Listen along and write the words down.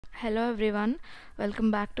Hello everyone,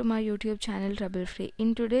 welcome back to my YouTube channel Trouble Free.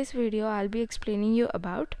 In today's video, I'll be explaining you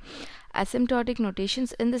about asymptotic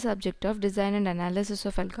notations in the subject of design and analysis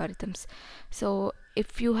of algorithms. So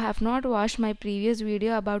if you have not watched my previous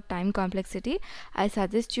video about time complexity, I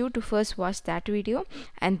suggest you to first watch that video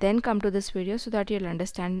and then come to this video so that you'll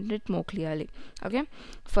understand it more clearly. Okay,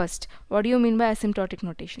 first, what do you mean by asymptotic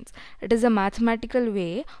notations? It is a mathematical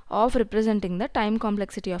way of representing the time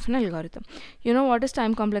complexity of an algorithm. You know what is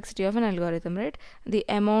time complexity of an algorithm, right? The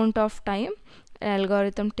amount of time an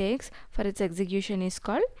algorithm takes for its execution is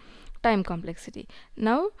called time complexity.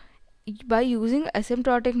 Now, by using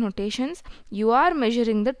asymptotic notations, you are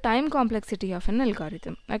measuring the time complexity of an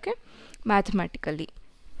algorithm, okay, mathematically.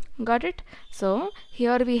 Got it? So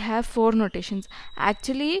here we have 4 notations.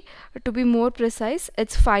 Actually, to be more precise,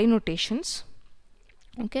 it's 5 notations,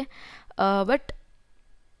 okay, but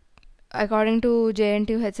according to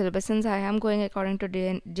JNTU syllabus, since I am going according to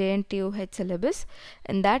JNTU syllabus,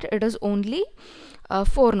 in that it is only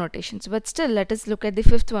 4 notations, but still let us look at the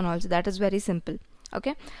 5th one also. That is very simple.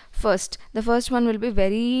 Okay, the first one will be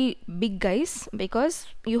very big, guys, because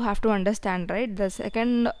you have to understand, right? The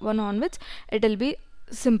second one onwards it will be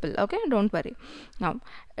simple. Okay, don't worry. Now,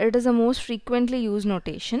 it is the most frequently used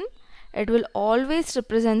notation. It will always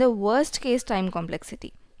represent the worst case time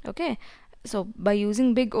complexity. Okay, so by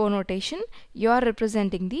using big O notation, you are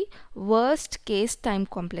representing the worst case time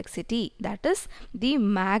complexity, that is the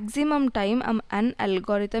maximum time an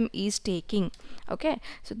algorithm is taking. Okay,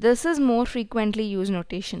 so this is more frequently used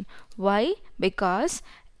notation. Why? Because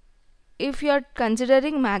if you are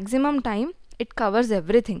considering maximum time, it covers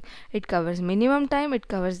everything. It covers minimum time, it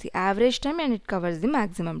covers the average time, and it covers the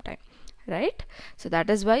maximum time, right? So that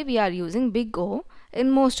is why we are using big O in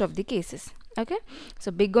most of the cases. Okay,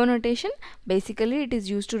 so big O notation, basically it is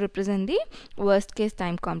used to represent the worst case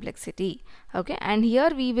time complexity. Okay, and here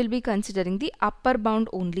we will be considering the upper bound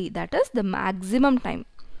only, that is the maximum time.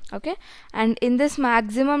 Okay, and in this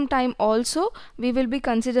maximum time also we will be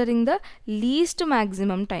considering the least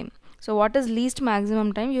maximum time. So what is least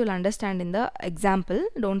maximum time, you will understand in the example,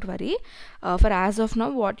 don't worry. For as of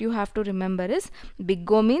now, what you have to remember is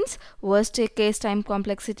big O means worst case time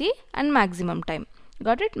complexity and maximum time.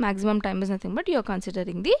 Got it? Maximum time is nothing but you are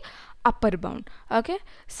considering the upper bound. Okay,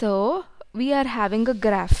 so we are having a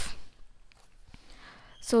graph.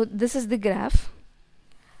 So this is the graph.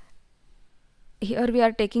 Here we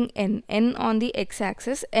are taking n on the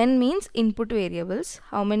x-axis. N means input variables,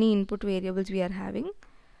 how many input variables we are having.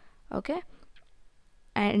 Okay,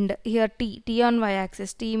 and here t on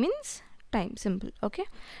y-axis. T means time, simple. Okay,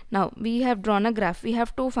 now we have drawn a graph. We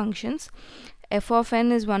have 2 functions. F of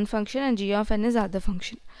n is one function and g of n is other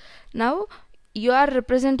function. Now you are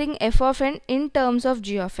representing f of n in terms of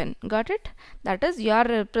g of n. Got it? That is, you are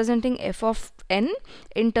representing f of n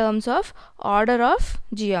in terms of order of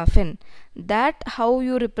g of n. That how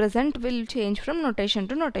you represent will change from notation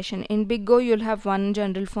to notation. In big O you'll have one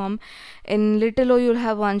general form, in little o you'll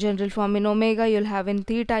have one general form, in omega you'll have, in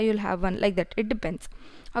theta you'll have one, like that. It depends.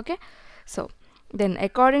 Okay, so then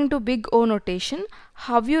according to big O notation,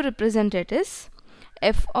 how you represent it is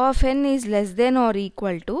f of n is less than or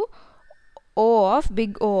equal to O of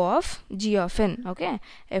big O of g of n. Okay,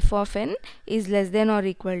 f of n is less than or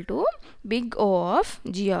equal to big O of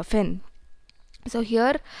g of n. So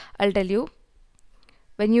here I'll tell you,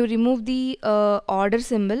 when you remove the order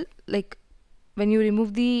symbol, like when you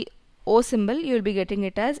remove the O symbol, you will be getting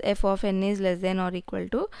it as f of n is less than or equal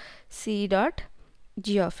to c dot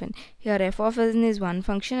g of n. Here f of n is one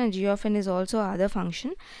function and g of n is also other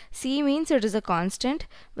function. C means it is a constant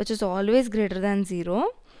which is always greater than 0.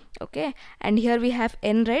 Okay, and here we have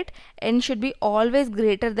n, right? N should be always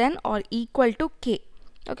greater than or equal to k.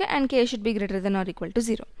 Okay, and k should be greater than or equal to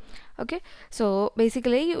 0. Okay, so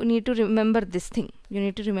basically you need to remember this thing. You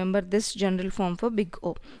need to remember this general form for big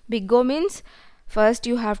O. Big O means, first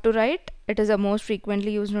you have to write, it is a most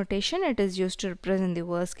frequently used notation. It is used to represent the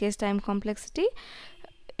worst case time complexity.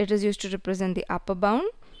 It is used to represent the upper bound.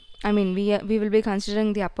 I mean, we will be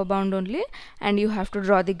considering the upper bound only, and you have to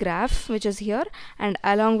draw the graph which is here, and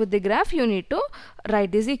along with the graph you need to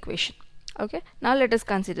write this equation. Okay, now let us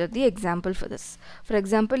consider the example for this. For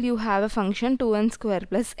example, you have a function 2n square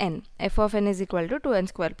plus n. F of n is equal to 2n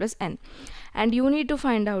square plus n, and you need to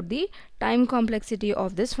find out the time complexity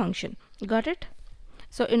of this function. Got it?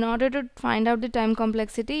 So in order to find out the time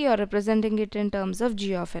complexity, you are representing it in terms of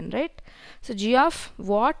g of n, right? So g of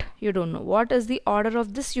what? You don't know. What is the order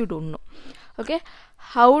of this? You don't know. Okay,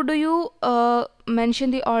 how do you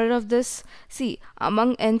mention the order of this? See,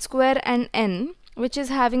 among n square and n, which is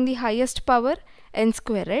having the highest power? n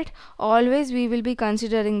square, right? Always we will be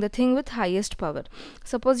considering the thing with highest power.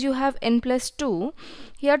 Suppose you have n plus 2.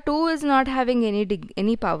 Here 2 is not having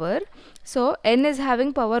any power, so n is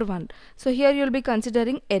having power 1. So here you will be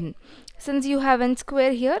considering n. Since you have n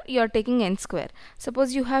square here, you are taking n square.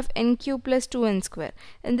 Suppose you have n cube plus 2n square.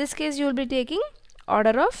 In this case, you will be taking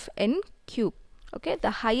order of n cube. Okay,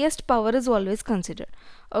 the highest power is always considered.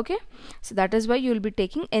 Okay, so that is why you will be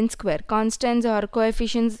taking n square. Constants or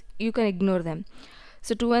coefficients, you can ignore them.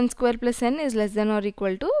 So 2n square plus n is less than or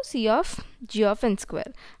equal to c of g of n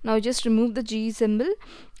square. Now just remove the g symbol.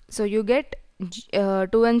 So you get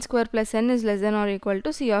 2n square plus n is less than or equal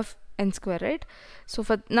to c of n square, right? So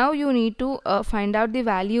for now you need to find out the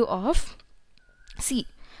value of c.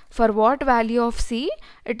 For what value of c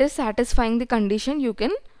it is satisfying the condition,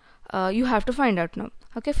 you have to find out now.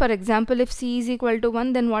 Okay, for example, if c is equal to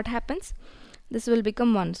 1, then what happens? This will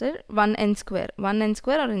become 1, sir. 1n square. 1n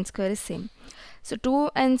square or n square is same. So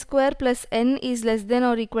 2n square plus n is less than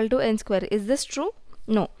or equal to n square. Is this true?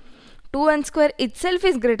 No. 2n square itself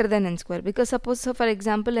is greater than n square, because suppose, so for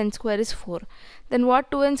example, n square is 4. Then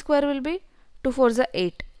what 2n square will be? 2 4s are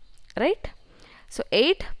 8, right? So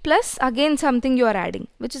 8 plus again something you are adding,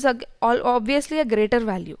 which is obviously a greater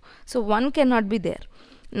value. So 1 cannot be there.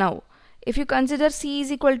 Now, if you consider c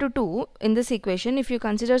is equal to 2 in this equation, if you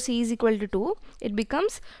consider c is equal to 2, it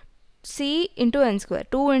becomes c into n square,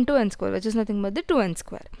 2 into n square, which is nothing but the 2n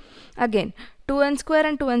square. Again, 2n square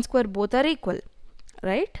and 2n square both are equal,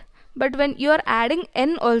 right? But when you are adding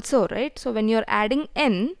n also, right? So when you are adding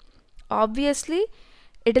n, obviously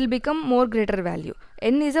it will become more greater value.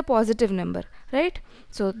 N is a positive number, right?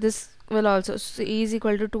 So this will also, c is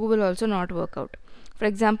equal to 2 will also not work out. For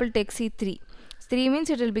example, take c3. 3 means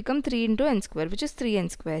it will become 3 into n square, which is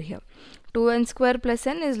 3n square here. 2n square plus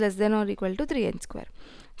n is less than or equal to 3n square.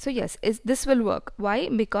 So yes, this will work. Why?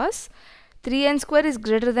 Because 3n square is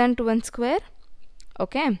greater than 2n square.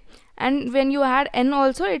 Okay. And when you add n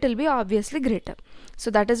also, it will be obviously greater.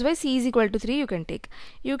 So that is why c is equal to 3 you can take.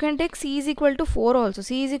 You can take c is equal to 4 also.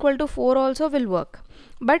 C is equal to 4 also will work.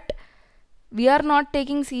 But we are not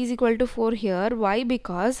taking c is equal to 4 here. Why?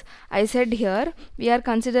 Because I said here we are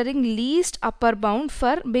considering least upper bound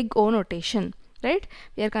for big O notation, right?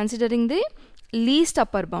 We are considering the least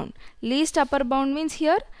upper bound. Least upper bound means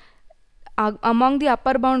here among the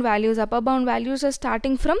upper bound values are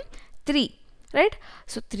starting from 3, right?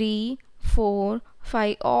 So 3, 4,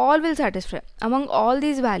 5 all will satisfy. Among all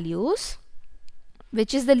these values,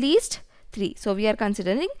 which is the least? 3. So we are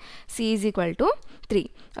considering c is equal to 3.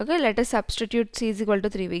 Okay, let us substitute c is equal to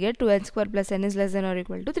 3. We get 2n square plus n is less than or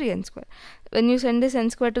equal to 3n square. When you send this n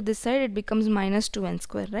square to this side, it becomes minus 2n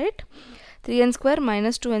square, right? 3n square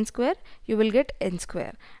minus 2n square, you will get n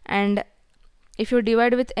square. And if you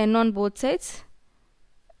divide with n on both sides,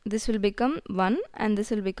 this will become 1 and this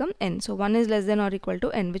will become n. So 1 is less than or equal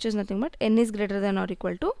to n, which is nothing but n is greater than or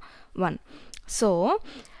equal to 1. So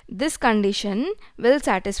this condition will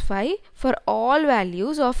satisfy for all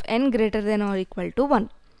values of n greater than or equal to 1.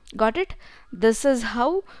 Got it? This is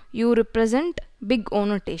how you represent big O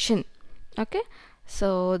notation. Okay.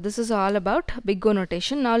 So this is all about big O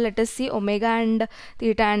notation. Now let us see omega and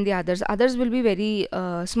theta and the others. Others will be very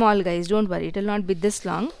small, guys. Don't worry. It will not be this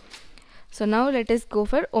long. So now let us go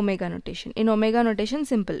for omega notation. In omega notation,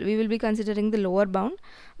 simple. We will be considering the lower bound,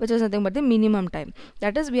 which is nothing but the minimum time.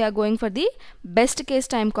 That is, we are going for the best case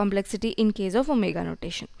time complexity in case of omega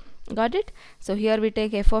notation. Got it? So here we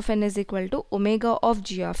take f of n is equal to omega of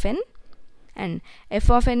g of n, and f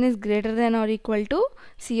of n is greater than or equal to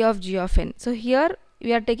c of g of n. So here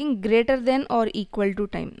we are taking greater than or equal to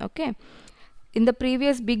time. Okay. In the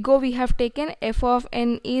previous big O, we have taken f of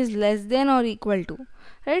n is less than or equal to,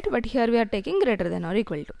 right? But here we are taking greater than or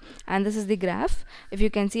equal to. And this is the graph. If you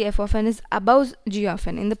can see, f of n is above g of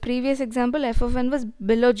n. In the previous example, f of n was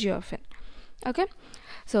below g of n. Okay.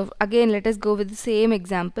 So again, let us go with the same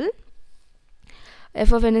example.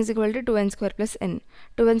 F of n is equal to 2n square plus n.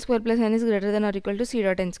 2n square plus n is greater than or equal to c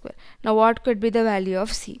dot n square. Now what could be the value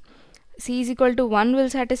of c? C is equal to 1 will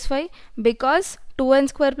satisfy, because 2n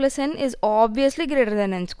square plus n is obviously greater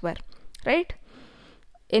than n square, right?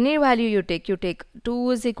 Any value you take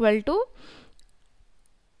 2 is equal to,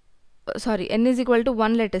 n is equal to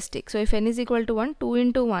 1, let us take. So if n is equal to 1, 2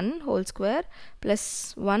 into 1 whole square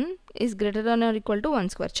plus 1 is greater than or equal to 1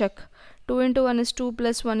 square. Check. 2 into 1 is 2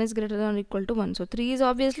 plus 1 is greater than or equal to 1. So 3 is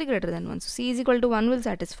obviously greater than 1. So c is equal to 1 will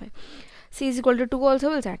satisfy. C is equal to 2 also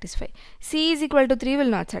will satisfy. C is equal to 3 will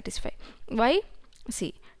not satisfy. Why?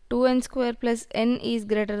 See, 2n square plus n is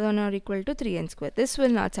greater than or equal to 3n square. This will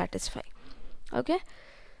not satisfy. Okay.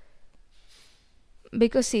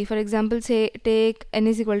 Because see, for example, say take n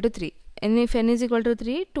is equal to 3. And if n is equal to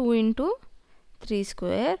 3, 2 into 3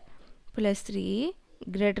 square plus 3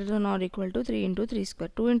 greater than or equal to 3 into 3 square.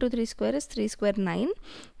 2 into 3 square is 3 square 9.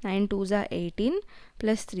 9 2s are 18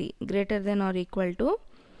 plus 3 greater than or equal to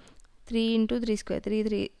 3 into 3 square.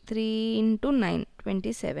 3 into 9,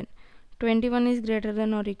 27. 21 is greater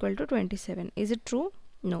than or equal to 27. Is it true?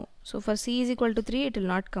 No. So for c is equal to 3, it will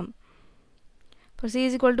not come. For c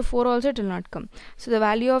is equal to 4 also, it will not come. So the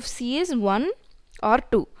value of c is 1 or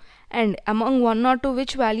 2. And among 1 or 2,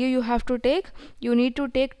 which value you have to take? You need to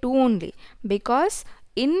take 2 only, because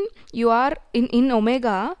in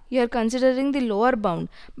omega you are considering the lower bound,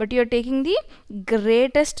 but you are taking the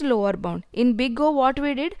greatest lower bound. In big O, what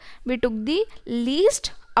we did? We took the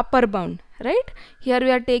least upper bound, right? Here we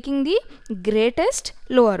are taking the greatest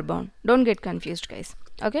lower bound. Don't get confused, guys.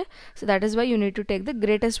 Okay, so that is why you need to take the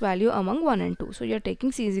greatest value among 1 and 2. So you are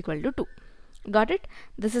taking c is equal to 2. Got it?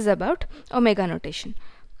 This is about omega notation.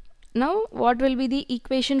 Now what will be the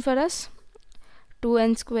equation for us?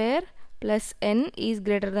 2n square plus n is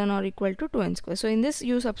greater than or equal to 2n square. So in this,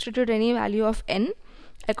 you substitute any value of n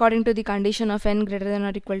according to the condition of n greater than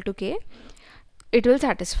or equal to k. It will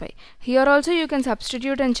satisfy. Here also you can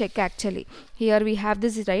substitute and check actually. Here we have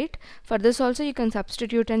this, right? For this also you can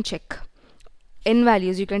substitute and check n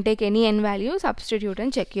values. You can take any n value, substitute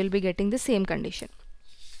and check. You will be getting the same condition.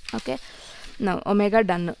 Okay. Now omega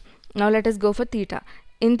done. Now let us go for theta.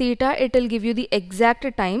 In theta, it will give you the exact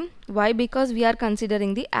time. Why? Because we are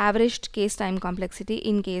considering the averaged case time complexity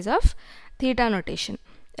in case of theta notation.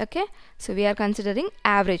 Okay, so we are considering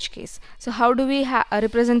average case. So how do we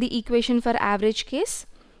represent the equation for average case?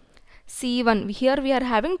 C1, here we are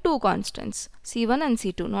having two constants, C1 and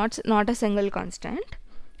C2, not a single constant.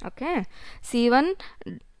 Okay, C1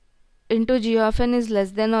 into g of n is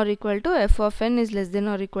less than or equal to f of n is less than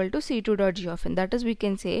or equal to c2 dot g of n. That is, we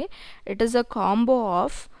can say it is a combo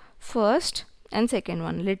of first and second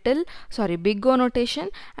one, big O notation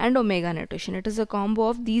and omega notation. It is a combo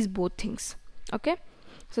of these both things. Okay,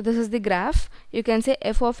 so this is the graph. You can say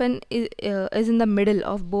f of n is in the middle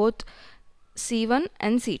of both c1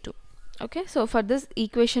 and c2. Okay, so for this,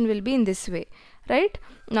 equation will be in this way, right?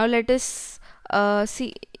 Now let us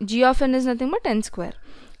see, g of n is nothing but n square.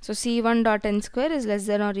 So c1 dot n square is less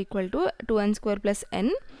than or equal to 2n square plus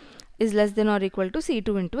n is less than or equal to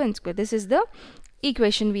c2 into n square. This is the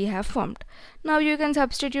equation we have formed. Now you can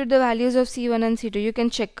substitute the values of c1 and c2. You can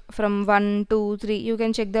check from 1, 2, 3. You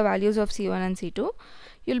can check the values of c1 and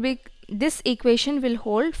c2. This equation will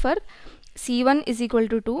hold for c1 is equal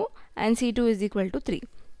to 2 and c2 is equal to 3.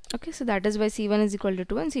 Okay, so that is why c1 is equal to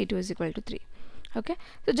 2 and c2 is equal to 3. Okay,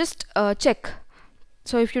 so just check.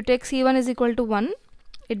 So if you take c1 is equal to 1,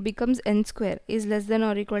 it becomes n square is less than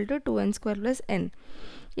or equal to 2n square plus n.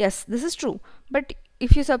 Yes, this is true. But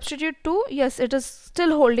if you substitute 2, yes, it is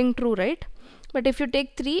still holding true, right? But if you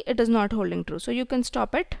take 3, it is not holding true. So you can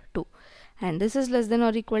stop at 2. And this is less than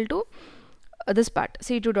or equal to this part,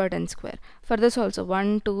 c2 dot n square. For this also,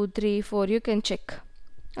 1, 2, 3, 4, you can check.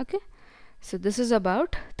 Okay. So this is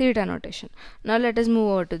about theta notation. Now let us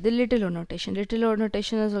move over to the little o notation. Little o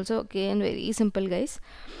notation is also okay and very simple, guys.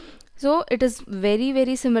 So it is very,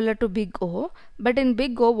 very similar to big O, but in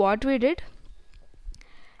big O, what we did?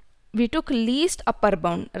 We took least upper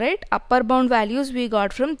bound, right? Upper bound values we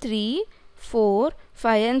got from 3, 4,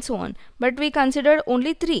 5 and so on. But we considered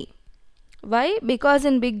only 3. Why? Because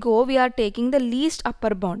in big O, we are taking the least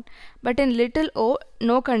upper bound. But in little o,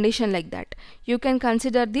 no condition like that. You can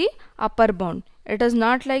consider the upper bound. It is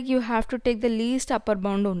not like you have to take the least upper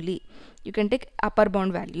bound only. You can take upper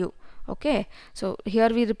bound value. Okay, so here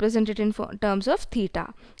we represent it in terms of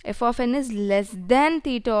theta. F of n is less than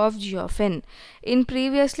theta of g of n.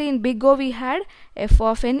 Previously in big O we had f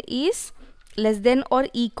of n is less than or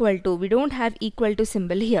equal to. We don't have equal to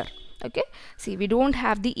symbol here. Okay, see, we don't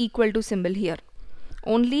have the equal to symbol here.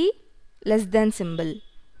 Only less than symbol.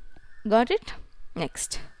 Got it?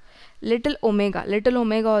 Next, little omega. Little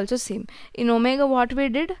omega also same. In omega what we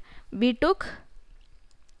did? We took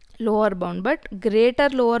lower bound, but greater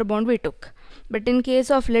lower bound we took. But in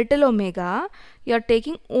case of little omega, you are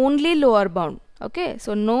taking only lower bound. Okay,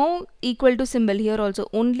 so no equal to symbol here also,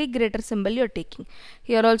 only greater symbol you are taking.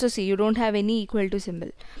 Here also see, you don't have any equal to symbol.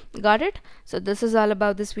 Got it? So this is all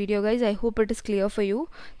about this video, guys. I hope it is clear for you.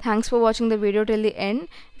 Thanks for watching the video till the end.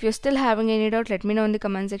 If you're still having any doubt, let me know in the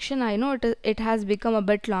comment section. I know it has become a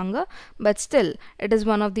bit longer, but still it is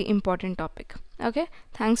one of the important topic. Okay,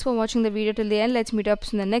 thanks for watching the video till the end. Let's meet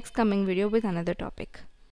up in the next coming video with another topic.